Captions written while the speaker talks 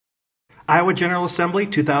Iowa General Assembly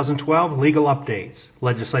 2012 Legal Updates.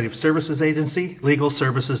 Legislative Services Agency, Legal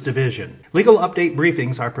Services Division. Legal update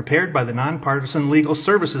briefings are prepared by the Nonpartisan Legal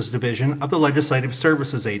Services Division of the Legislative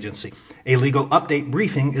Services Agency. A legal update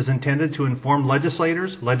briefing is intended to inform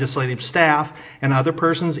legislators, legislative staff, and other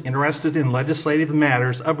persons interested in legislative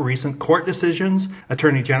matters of recent court decisions,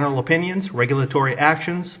 attorney general opinions, regulatory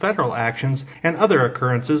actions, federal actions, and other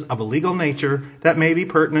occurrences of a legal nature that may be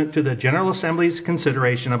pertinent to the General Assembly's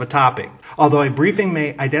consideration of a topic. Although a briefing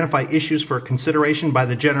may identify issues for consideration by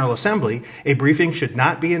the General Assembly, a briefing should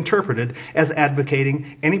not be interpreted as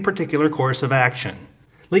advocating any particular course of action.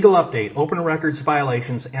 Legal Update, Open Records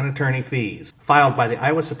Violations and Attorney Fees. Filed by the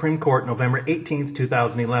Iowa Supreme Court November 18,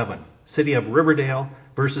 2011. City of Riverdale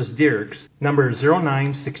versus Dierks, number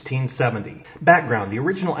 09-1670. Background. The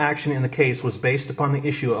original action in the case was based upon the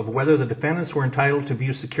issue of whether the defendants were entitled to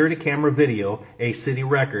view security camera video, a city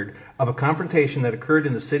record, of a confrontation that occurred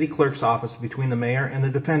in the city clerk's office between the mayor and the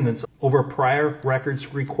defendants over prior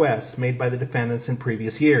records requests made by the defendants in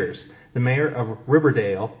previous years. The mayor of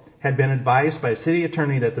Riverdale had been advised by a city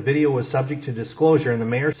attorney that the video was subject to disclosure, and the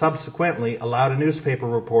mayor subsequently allowed a newspaper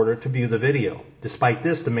reporter to view the video. Despite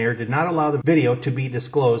this, the mayor did not allow the video to be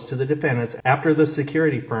disclosed to the defendants after the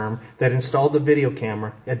security firm that installed the video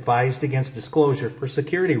camera advised against disclosure for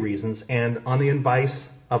security reasons, and on the advice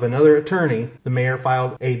of another attorney, the mayor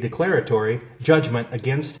filed a declaratory judgment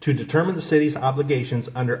to determine the city's obligations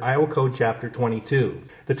under Iowa Code Chapter 22.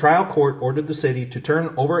 The trial court ordered the city to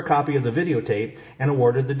turn over a copy of the videotape and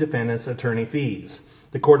awarded the defendants attorney fees.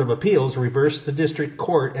 The Court of Appeals reversed the district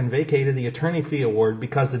court and vacated the attorney fee award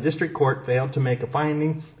because the district court failed to make a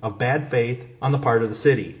finding of bad faith on the part of the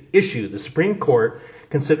city. Issue: the Supreme Court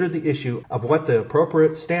considered the issue of what the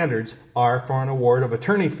appropriate standards are for an award of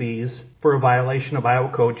attorney fees for a violation of Iowa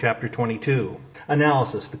Code Chapter 22.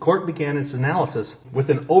 Analysis. The court began its analysis with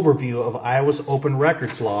an overview of Iowa's Open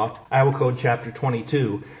Records Law, Iowa Code Chapter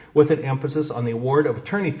 22, with an emphasis on the award of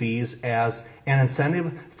attorney fees as an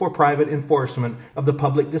incentive for private enforcement of the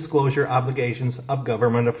public disclosure obligations of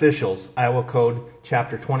government officials. Iowa Code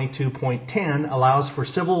Chapter 22.10 allows for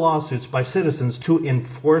civil lawsuits by citizens to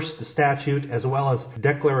enforce the statute as well as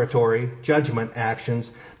declaratory judgment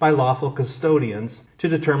actions by lawful custodians to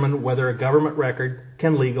determine whether a government record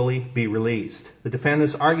can legally be released. The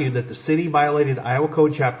defendants argued that the city violated Iowa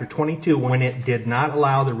Code Chapter 22 when it did not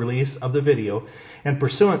allow the release of the video, and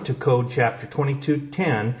pursuant to Code Chapter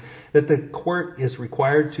 22.10, that the court is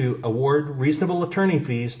required to award reasonable attorney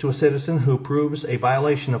fees to a citizen who proves a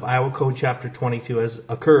violation of Iowa Code Chapter 22 has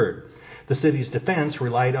occurred. The city's defense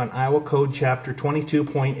relied on Iowa Code Chapter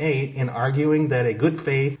 22.8 in arguing that a good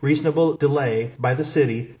faith, reasonable delay by the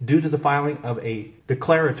city due to the filing of a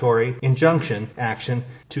declaratory injunction action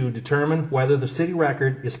to determine whether the city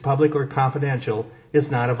record is public or confidential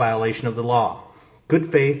is not a violation of the law. Good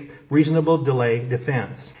faith, reasonable delay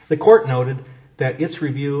defense. The court noted that its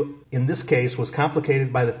review in this case was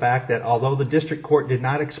complicated by the fact that although the district court did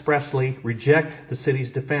not expressly reject the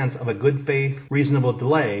city's defense of a good faith, reasonable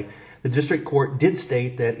delay, the district court did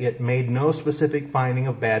state that it made no specific finding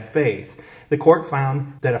of bad faith. The court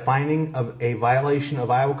found that a finding of a violation of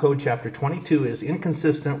Iowa Code Chapter 22 is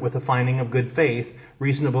inconsistent with a finding of good faith,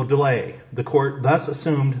 reasonable delay. The court thus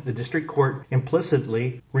assumed the district court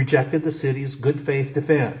implicitly rejected the city's good faith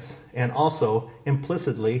defense and also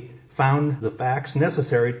implicitly found the facts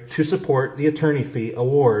necessary to support the attorney fee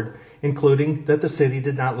award, including that the city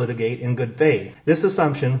did not litigate in good faith. This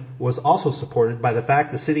assumption was also supported by the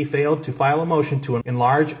fact the city failed to file a motion to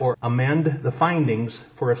enlarge or amend the findings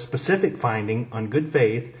for a specific finding on good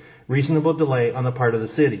faith, reasonable delay on the part of the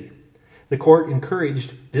city. The court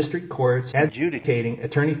encouraged district courts adjudicating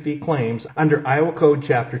attorney fee claims under Iowa Code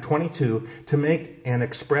Chapter 22 to make an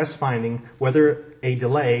express finding whether a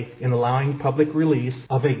delay in allowing public release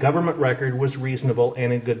of a government record was reasonable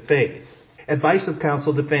and in good faith. Advice of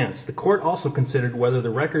counsel defense. The court also considered whether the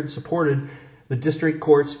record supported the district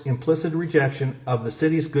court's implicit rejection of the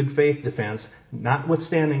city's good faith defense,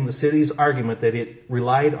 notwithstanding the city's argument that it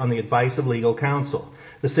relied on the advice of legal counsel.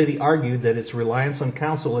 The city argued that its reliance on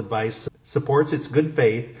counsel advice supports its good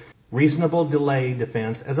faith, reasonable delay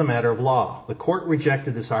defense as a matter of law. The court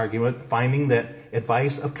rejected this argument, finding that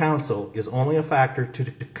advice of counsel is only a factor to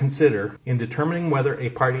consider in determining whether a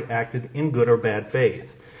party acted in good or bad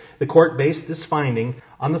faith. The court based this finding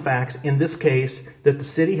on the facts in this case that the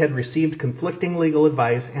city had received conflicting legal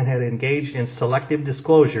advice and had engaged in selective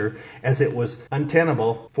disclosure, as it was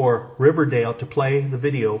untenable for Riverdale to play the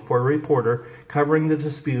video for a reporter covering the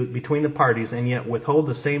dispute between the parties and yet withhold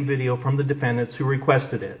the same video from the defendants who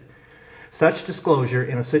requested it. Such disclosure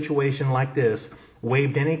in a situation like this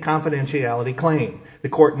waived any confidentiality claim. The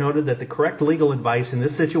court noted that the correct legal advice in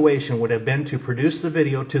this situation would have been to produce the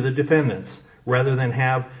video to the defendants rather than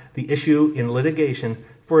have the issue in litigation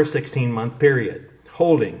for a 16-month period.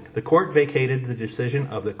 Holding, the court vacated the decision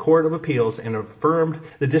of the Court of Appeals and affirmed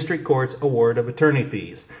the district court's award of attorney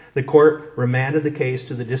fees. The court remanded the case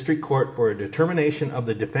to the district court for a determination of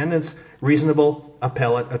the defendant's reasonable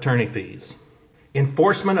appellate attorney fees.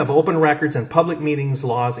 Enforcement of open records and public meetings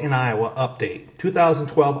laws in Iowa update.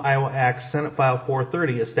 2012 Iowa Act Senate File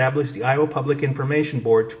 430 established the Iowa Public Information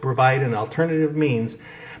Board to provide an alternative means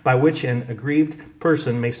by which an aggrieved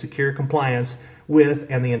person may secure compliance with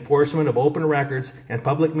and the enforcement of open records and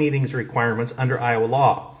public meetings requirements under Iowa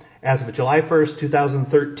law. As of July 1st,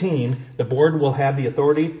 2013, the board will have the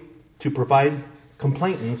authority to provide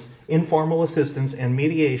complainants informal assistance and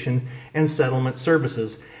mediation and settlement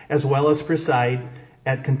services, as well as preside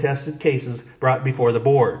at contested cases brought before the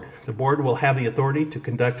board. The board will have the authority to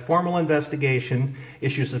conduct formal investigation,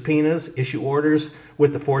 issue subpoenas, issue orders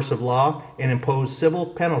with the force of law, and impose civil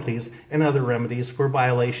penalties and other remedies for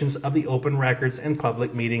violations of the open records and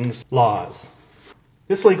public meetings laws.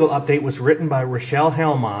 This legal update was written by Rochelle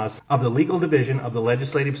Helmaz of the Legal Division of the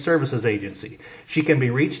Legislative Services Agency. She can be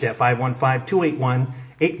reached at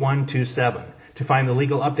 515-281-8127. To find the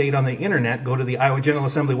legal update on the internet, go to the Iowa General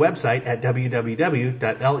Assembly website at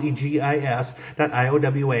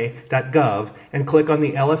www.legis.iowa.gov and click on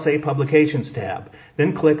the LSA Publications tab.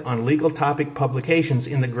 Then click on Legal Topic Publications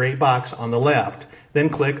in the gray box on the left. Then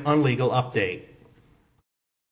click on Legal Update.